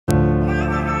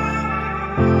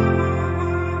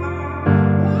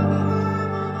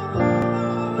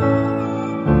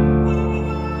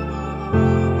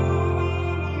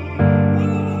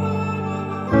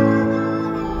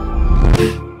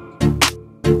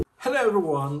Hello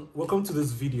everyone, welcome to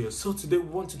this video. So today we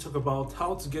want to talk about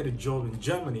how to get a job in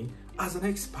Germany as an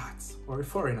expat or a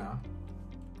foreigner.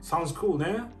 Sounds cool,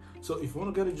 eh? So if you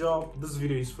want to get a job, this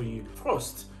video is for you.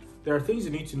 First, there are things you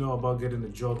need to know about getting a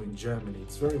job in Germany.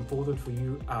 It's very important for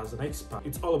you as an expat.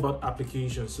 It's all about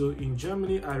applications. So in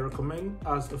Germany, I recommend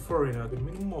as a foreigner, the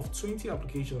minimum of 20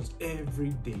 applications every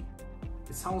day.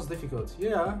 It sounds difficult,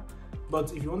 yeah,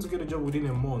 but if you want to get a job within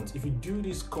a month, if you do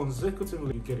this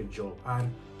consecutively, you get a job.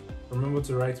 And remember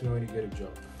to write me when you get a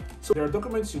job. So there are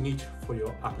documents you need for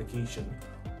your application.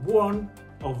 One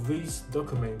of these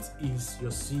documents is your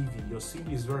CV. Your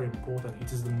CV is very important.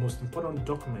 It is the most important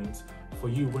document for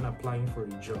you when applying for a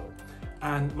job.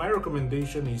 And my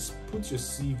recommendation is put your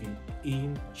CV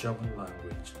in German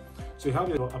language. So you have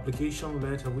your application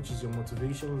letter, which is your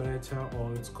motivation letter,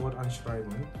 or it's called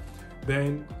Anschreiben.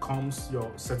 Then comes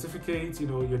your certificate,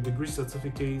 your degree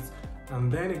certificate. And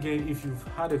then again, if you've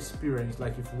had experience,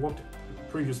 like you've worked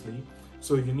previously,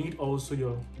 so you need also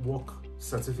your work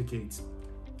certificate.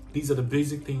 These are the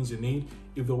basic things you need.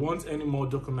 If they want any more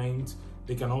documents,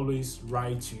 they can always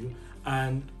write you.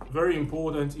 And very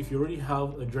important, if you already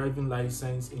have a driving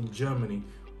license in Germany,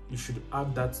 you should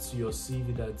add that to your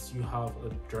CV that you have a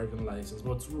driving license,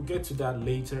 but we'll get to that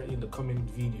later in the coming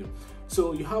video.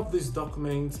 So you have these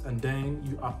documents and then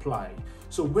you apply.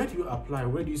 So where do you apply?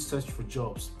 Where do you search for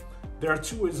jobs? There are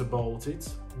two ways about it.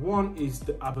 One is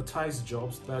the advertised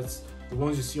jobs. That's the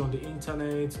ones you see on the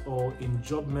internet or in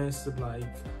job mess, like,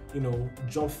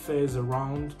 job fairs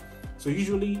around. So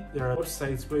usually there are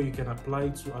websites where you can apply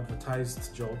to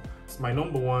advertised job. My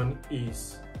number one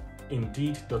is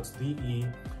indeed.de.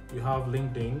 You have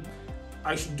LinkedIn.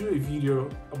 I should do a video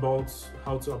about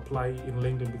how to apply in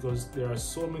LinkedIn because there are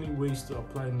so many ways to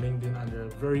apply in LinkedIn and there are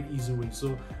very easy ways.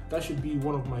 So that should be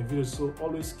one of my videos. So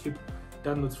always keep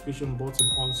that notification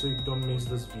button on so you don't miss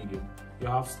this video. You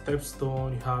have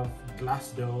Stepstone, you have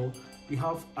Glassdoor, you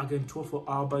have Agentur für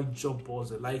Arbeit job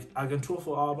boards. Like Agentur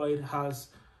für Arbeit has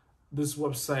this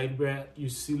website where you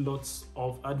see lots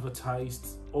of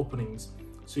advertised openings,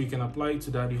 so you can apply to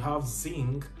that. You have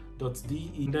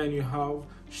Zing.de, then you have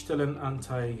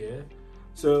Stellenanzeige.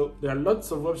 So there are lots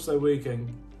of websites where you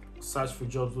can search for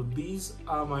jobs, but these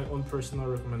are my own personal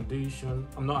recommendation.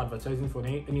 I'm not advertising for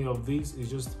any of these.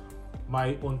 It's just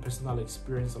my own personal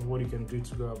experience and what you can do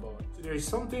to go about. So there is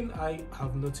something I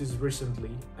have noticed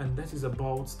recently, and that is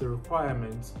about the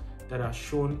requirements that are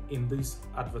shown in this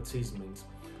advertisement.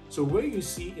 So where you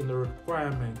see in the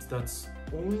requirements that's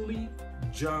only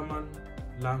German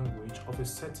language of a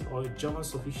certain or a German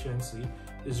sufficiency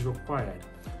is required.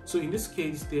 So in this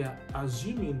case, they are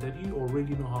assuming that you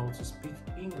already know how to speak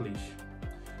English.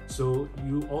 So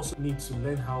you also need to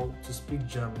learn how to speak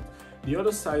German. The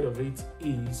other side of it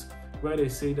is where they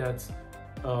say that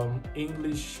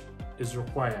English is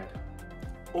required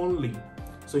only.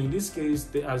 So in this case,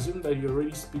 they assume that you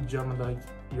already speak German, like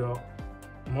your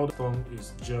mother tongue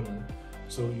is German.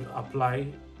 So you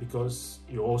apply because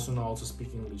you also know how to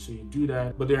speak English. So you do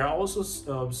that. But there are also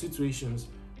situations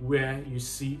where you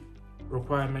see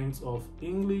requirements of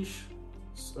English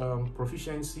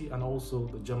proficiency and also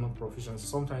the German proficiency.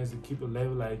 Sometimes they keep a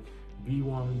level like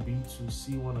B1, B2,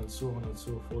 C1, and so on and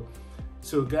so forth.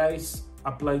 So guys,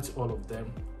 apply to all of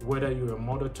them, whether you're a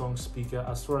mother tongue speaker.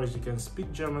 As far as you can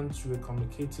speak German to a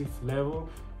communicative level,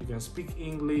 you can speak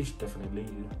English, definitely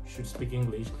you should speak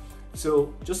English.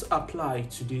 So just apply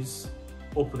to these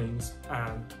openings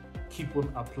and keep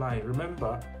on applying.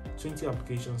 Remember, 20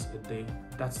 applications a day,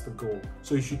 that's the goal.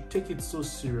 So you should take it so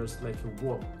serious, like a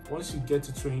work. Once you get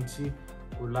to 20,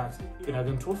 relax. In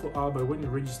Agentur für Arbeit, when you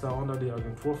register under the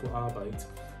Agentur für Arbeit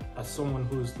as someone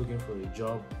who is looking for a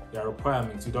job, there are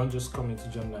requirements. You don't just come into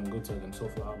Germany and go to Agentur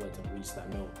für Arbeit and register.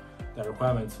 No, there are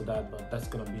requirements for that, but that's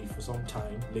going to be for some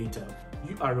time later.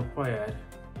 You are required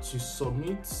to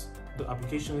submit the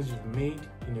applications you've made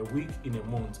in a week, in a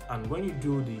month, and when you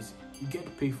do this, you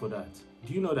get paid for that.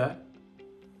 Do you know that?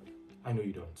 I know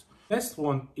you don't. Next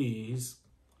one is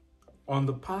on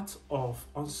the part of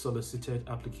unsolicited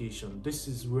application. This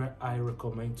is where I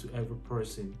recommend to every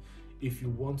person, if you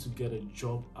want to get a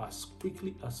job as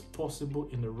quickly as possible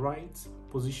in the right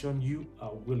position you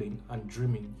are willing and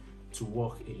dreaming to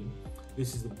work in,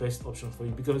 this is the best option for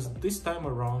you, because this time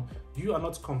around you are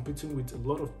not competing with a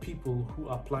lot of people who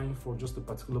are applying for just a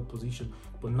particular position,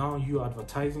 but now you are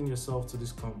advertising yourself to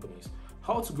these companies.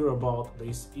 How to go about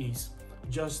this is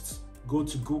just go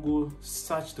to Google,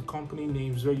 search the company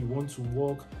names where you want to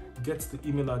work, get the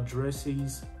email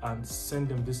addresses and send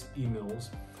them these emails.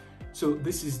 So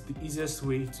this is the easiest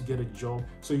way to get a job.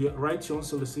 So you write your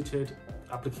unsolicited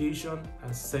application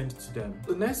and send to them.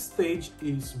 The next stage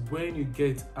is when you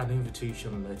get an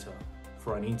invitation letter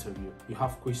for an interview. You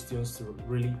have questions to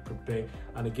really prepare,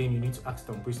 and again, you need to ask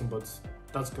them questions, but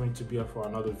that's going to be for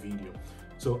another video.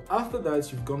 So after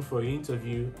that, you've gone for an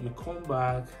interview, you come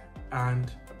back,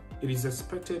 and it is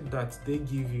expected that they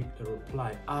give you a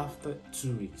reply after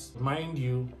 2 weeks. Mind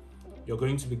you, you're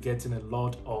going to be getting a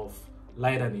lot of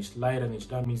lightenish.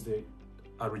 That means they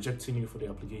are rejecting you for the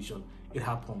application. It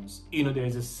happens. You know, there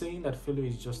is a saying that failure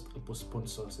is just a postponed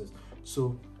success.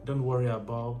 So don't worry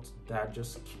about that.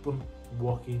 Just keep on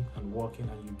working and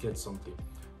you get something.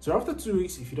 So after 2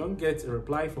 weeks, if you don't get a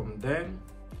reply from them,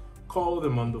 call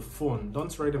them on the phone.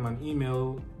 Don't write them an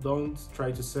email. Don't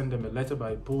try to send them a letter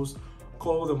by post.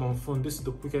 Call them on phone. This is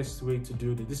the quickest way to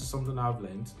do it. This is something I've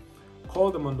learned.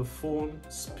 Call them on the phone,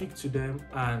 speak to them,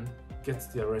 and get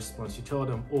their response. You tell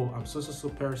them, oh, I'm so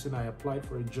person, I applied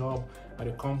for a job at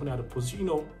a company, at a position, you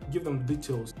know, give them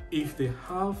details. If they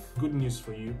have good news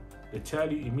for you, they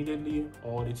tell you immediately,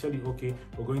 or they tell you, okay,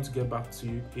 we're going to get back to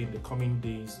you in the coming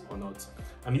days or not.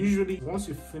 And usually once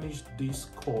you finish this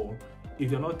call, if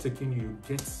they're not taking you,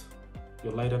 get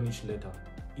your lighter niche letter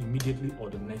immediately or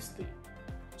the next day.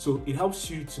 So it helps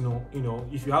you to know, you know,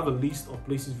 if you have a list of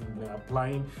places you've been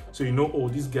applying, so you know, oh,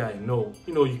 this guy, no,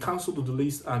 you know, you cancel the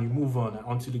list and you move on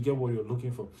until you get what you're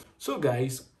looking for. So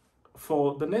guys,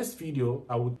 for the next video,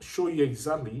 I will show you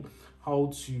exactly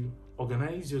how to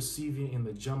organize your CV in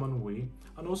the German way,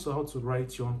 and also how to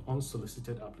write your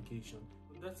unsolicited application.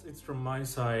 That's it from my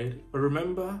side. But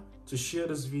remember to share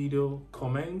this video,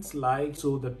 comment, like,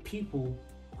 so that people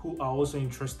who are also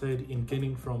interested in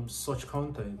gaining from such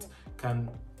content can,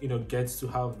 you know, get to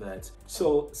have that.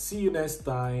 So see you next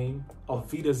time.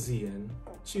 Auf Wiedersehen.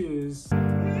 Cheers.